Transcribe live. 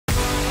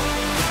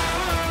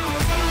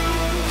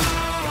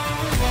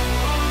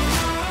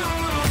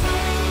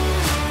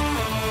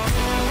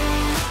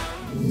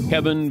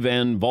Kevin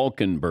Van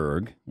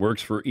Valkenburg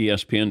works for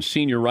ESPN,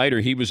 senior writer.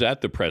 He was at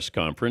the press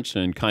conference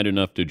and kind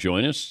enough to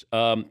join us.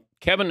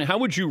 Kevin, how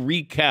would you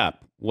recap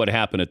what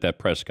happened at that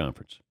press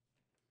conference?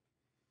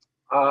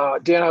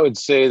 Dan, I would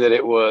say that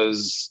it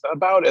was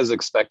about as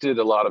expected.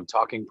 A lot of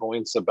talking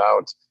points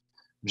about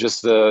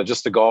just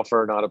the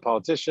golfer, not a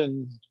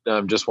politician.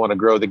 Just want to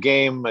grow the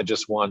game. I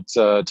just want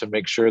to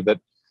make sure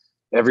that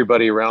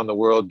everybody around the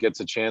world gets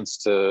a chance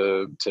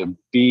to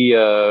be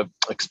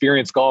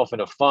experience golf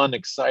in a fun,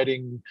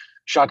 exciting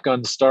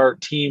shotgun start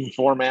team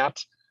format.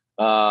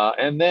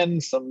 And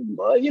then some,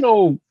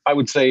 I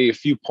would say a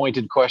few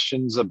pointed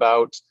questions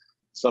about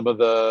some of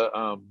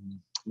the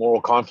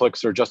moral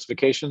conflicts or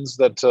justifications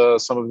that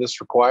some of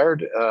this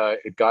required.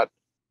 It got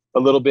a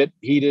little bit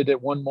heated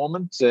at one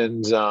moment.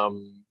 And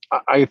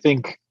I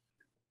think,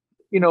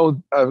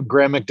 Graham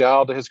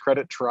McDowell, to his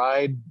credit,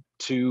 tried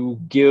to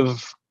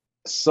give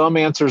some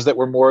answers that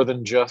were more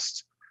than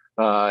just,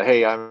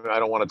 hey, I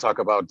don't want to talk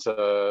about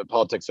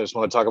politics. I just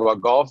want to talk about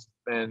golf.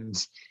 And,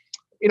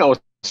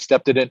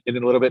 stepped in it a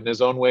little bit in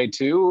his own way,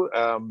 too.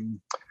 I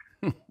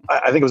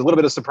think it was a little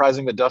bit of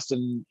surprising that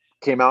Dustin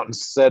came out and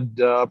said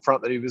up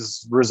front that he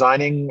was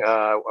resigning.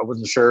 I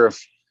wasn't sure if,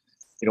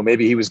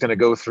 maybe he was going to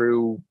go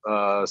through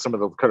some of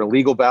the kind of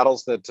legal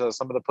battles that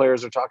some of the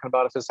players are talking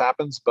about if this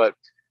happens. But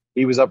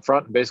he was up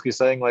front and basically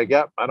saying, like,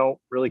 yeah, I don't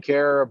really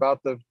care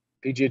about the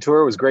PGA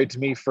Tour. It was great to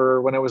me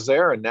for when I was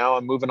there, and now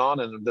I'm moving on,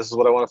 and this is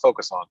what I want to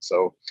focus on.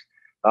 So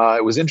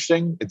it was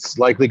interesting. It's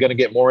likely going to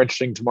get more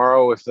interesting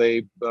tomorrow if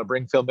they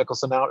bring Phil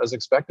Mickelson out as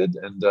expected,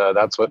 and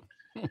that's what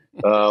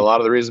a lot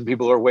of the reason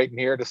people are waiting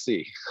here to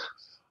see.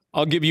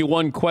 I'll give you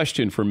one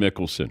question for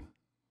Mickelson.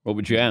 What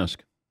would you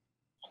ask?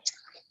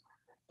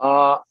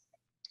 I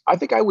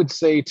think I would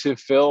say to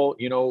Phil,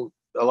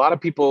 a lot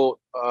of people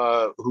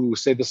who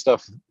say this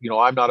stuff,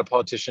 I'm not a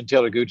politician.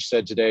 Taylor Gooch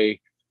said today,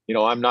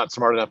 I'm not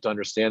smart enough to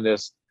understand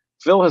this.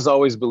 Phil has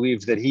always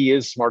believed that he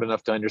is smart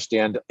enough to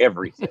understand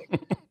everything.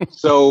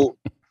 So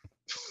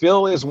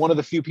Phil is one of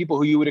the few people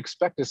who you would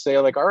expect to say,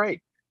 like, all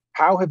right,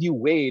 how have you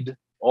weighed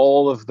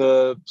all of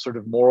the sort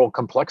of moral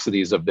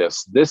complexities of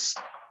this?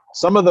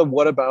 Some of the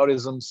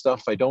whataboutism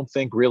stuff, I don't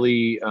think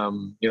really,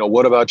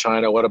 what about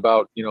China? What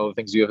about, the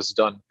things the U.S. has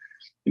done?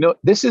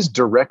 This is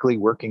directly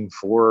working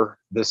for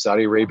the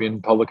Saudi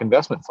Arabian Public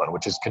Investment Fund,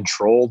 which is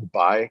controlled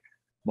by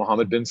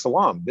Mohammed bin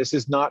Salman. This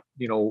is not,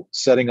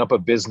 setting up a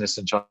business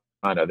in China.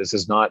 This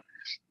is not,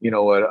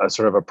 a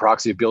sort of a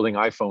proxy of building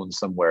iPhones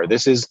somewhere.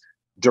 This is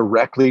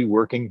directly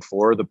working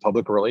for the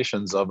public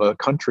relations of a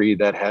country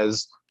that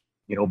has,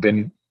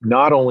 been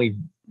not only,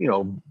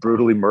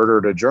 brutally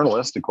murdered a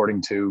journalist,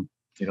 according to,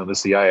 the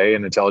CIA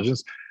and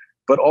intelligence,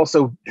 but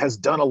also has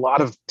done a lot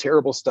of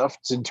terrible stuff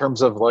in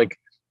terms of like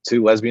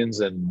to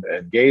lesbians and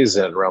gays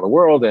and around the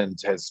world, and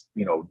has,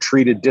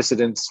 treated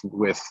dissidents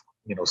with,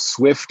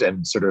 swift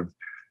and sort of,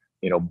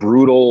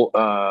 brutal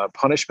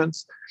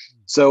punishments.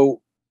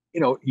 So,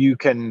 you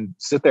can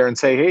sit there and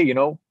say, hey,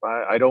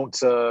 I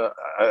don't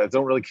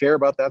really care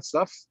about that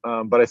stuff.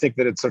 But I think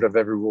that it's sort of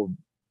every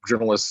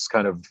journalist's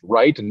kind of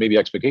right and maybe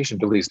expectation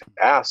to at least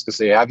ask to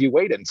say, have you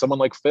waited? And someone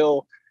like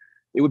Phil,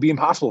 it would be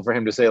impossible for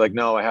him to say, like,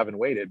 no, I haven't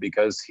waited,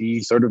 because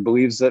he sort of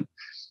believes that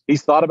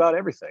he's thought about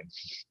everything.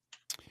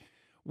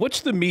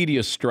 What's the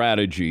media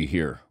strategy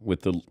here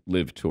with the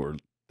Live Tour?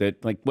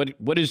 That, like,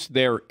 what is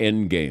their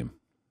end game?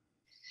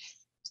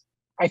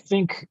 I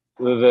think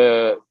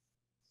the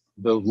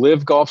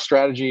Live Golf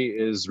strategy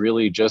is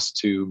really just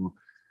to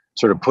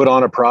sort of put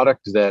on a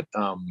product that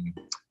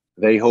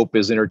they hope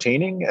is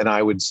entertaining. And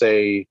I would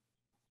say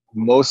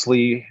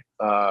mostly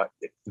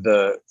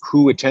the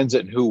who attends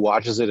it and who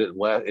watches it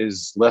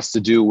is less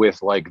to do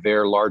with like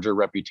their larger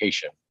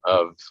reputation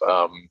of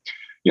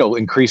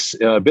increased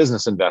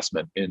business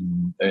investment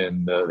in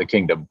the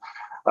kingdom.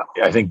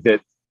 I think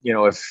that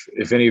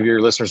if any of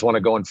your listeners want to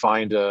go and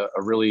find a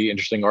really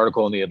interesting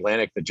article in the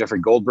Atlantic that Jeffrey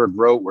Goldberg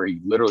wrote, where he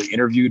literally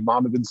interviewed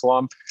Mohammed bin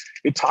Salman,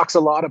 it talks a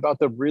lot about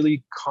the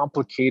really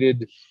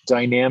complicated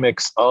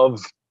dynamics of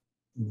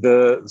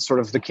the sort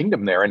of the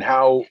kingdom there, and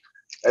how,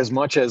 as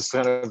much as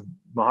kind of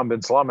Mohammed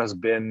bin Salman has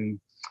been,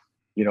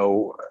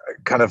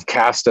 kind of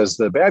cast as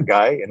the bad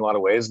guy in a lot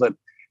of ways, that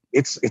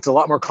it's a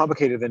lot more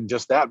complicated than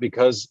just that,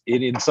 because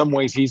in some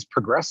ways he's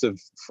progressive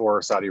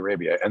for Saudi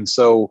Arabia. And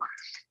so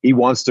he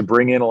wants to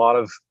bring in a lot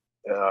of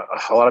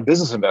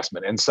business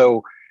investment. And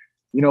so,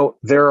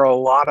 there are a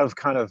lot of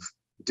kind of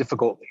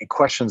difficult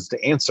questions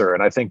to answer.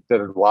 And I think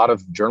that a lot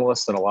of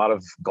journalists and a lot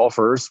of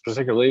golfers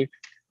particularly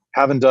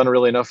haven't done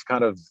really enough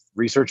kind of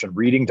research and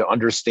reading to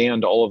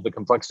understand all of the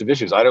complexity of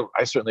issues.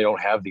 I certainly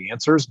don't have the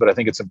answers, but I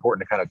think it's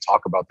important to kind of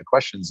talk about the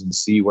questions and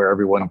see where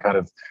everyone kind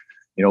of,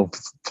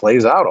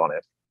 plays out on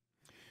it.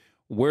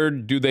 Where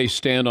do they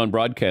stand on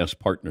broadcast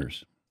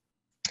partners?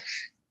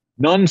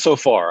 None so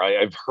far.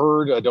 I've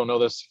heard, I don't know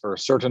this for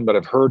certain, but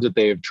I've heard that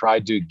they've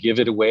tried to give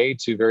it away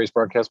to various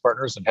broadcast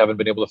partners and haven't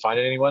been able to find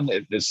anyone.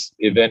 This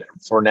event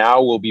for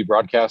now will be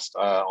broadcast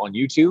on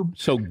YouTube.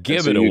 So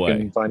give it away. You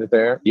can find it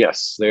there.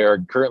 Yes, they are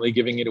currently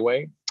giving it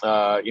away.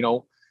 I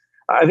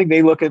think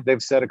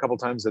they've said a couple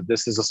times that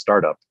this is a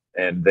startup.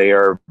 and they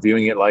are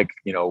viewing it like,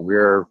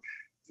 we're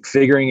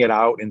figuring it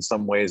out in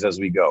some ways as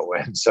we go.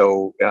 And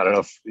so I don't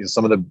know if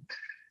some of the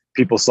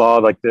people saw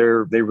like they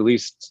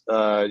released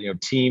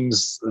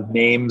teams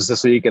names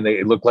this week, and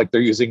it looked like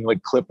they're using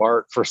like clip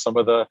art for some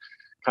of the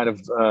kind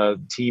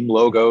of team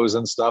logos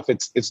and stuff.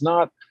 It's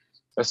not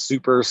a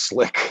super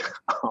slick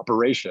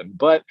operation,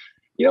 but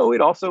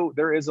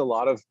there is a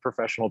lot of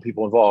professional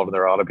people involved, and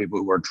there are a lot of people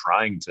who are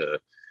trying to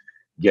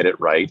get it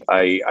right.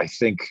 I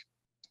think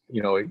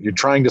you're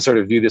trying to sort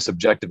of view this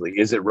objectively.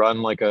 Is it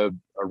run like a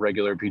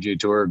regular PGA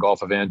Tour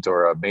golf event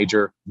or a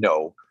major?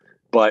 No,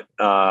 but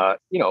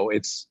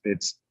it's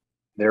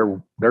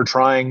they're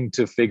trying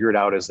to figure it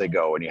out as they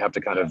go, and you have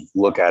to kind of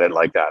look at it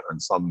like that on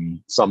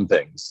some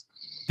things.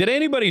 Did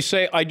anybody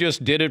say I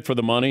just did it for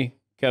the money,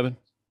 Kevin?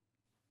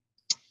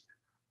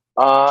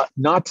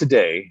 Not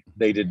today.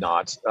 They did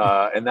not.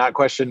 And that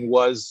question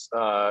was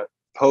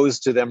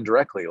posed to them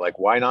directly. Like,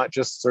 why not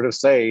just sort of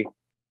say,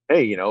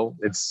 hey,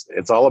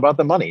 it's all about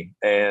the money.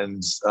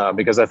 And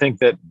because I think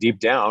that deep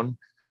down,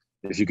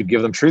 if you could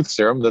give them truth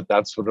serum,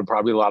 that's what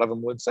probably a lot of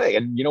them would say.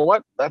 And you know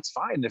what? That's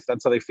fine if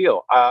that's how they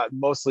feel.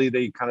 Mostly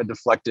they kind of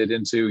deflected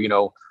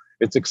into,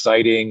 it's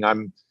exciting.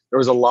 There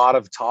was a lot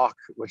of talk,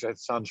 which I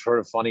found sort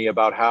of funny,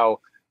 about how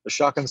the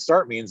shotgun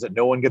start means that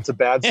no one gets a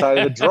bad side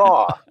of the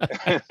draw.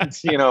 And,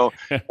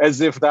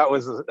 as if that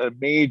was a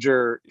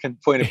major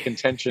point of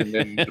contention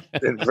in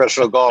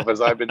professional golf,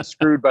 as I've been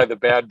screwed by the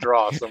bad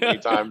draw so many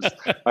times,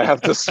 I have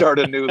to start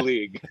a new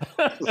league.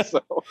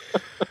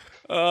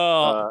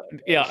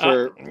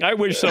 I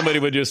wish somebody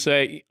would just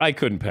say, I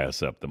couldn't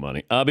pass up the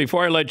money.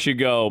 Before I let you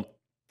go,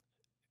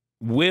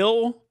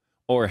 will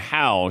or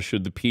how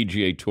should the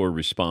PGA Tour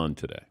respond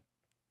today?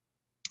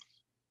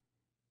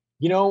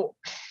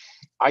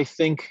 I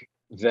think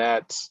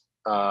that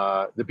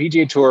the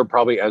PGA Tour,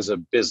 probably as a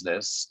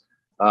business,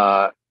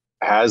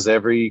 has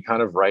every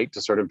kind of right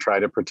to sort of try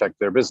to protect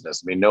their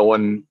business. I mean, no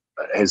one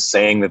is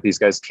saying that these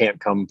guys can't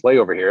come play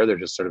over here. They're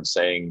just sort of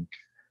saying,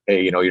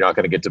 hey, you're not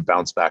going to get to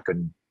bounce back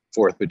and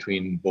forth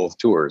between both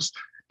tours.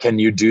 Can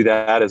you do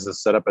that as a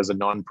setup as a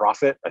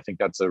nonprofit? I think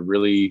that's a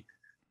really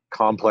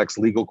complex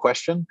legal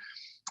question.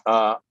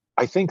 I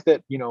think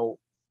that,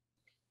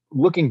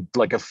 looking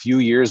like a few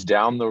years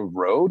down the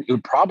road, it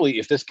would probably,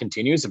 if this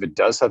continues, if it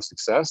does have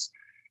success,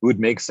 it would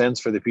make sense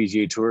for the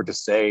PGA Tour to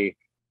say,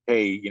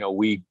 hey,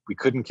 we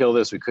couldn't kill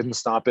this. We couldn't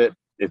stop it.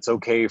 It's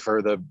okay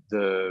for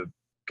the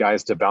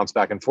guys to bounce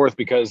back and forth,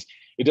 because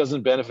it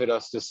doesn't benefit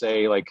us to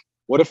say, like,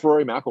 what if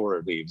Rory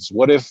McIlroy leaves?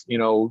 What if,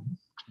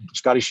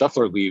 Scotty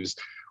Scheffler leaves?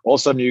 All of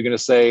a sudden you're going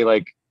to say,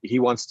 like, he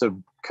wants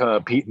to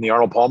compete in the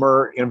Arnold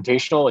Palmer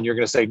Invitational, and you're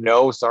going to say,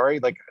 no, sorry.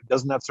 Like,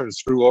 doesn't that sort of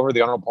screw over the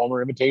Arnold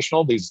Palmer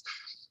Invitational? These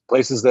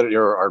places that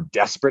are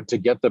desperate to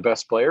get the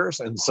best players.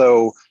 And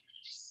so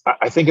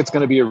I think it's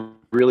going to be a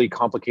really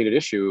complicated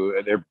issue.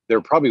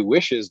 Their probably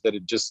wishes that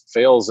it just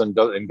fails and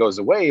goes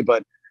away.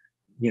 But,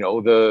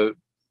 the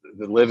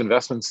Live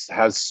Investments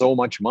has so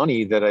much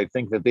money that I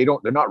think that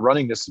they're not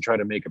running this to try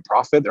to make a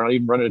profit. They're not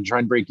even running it to try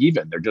and break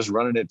even. They're just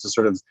running it to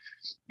sort of,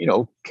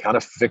 kind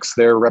of fix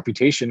their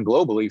reputation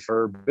globally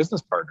for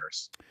business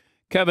partners.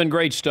 Kevin,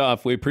 great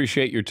stuff. We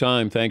appreciate your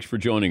time. Thanks for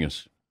joining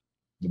us.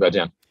 You bet,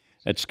 Dan.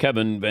 That's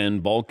Kevin Van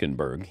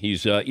Valkenburg.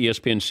 He's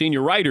ESPN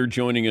senior writer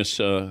joining us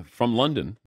from London.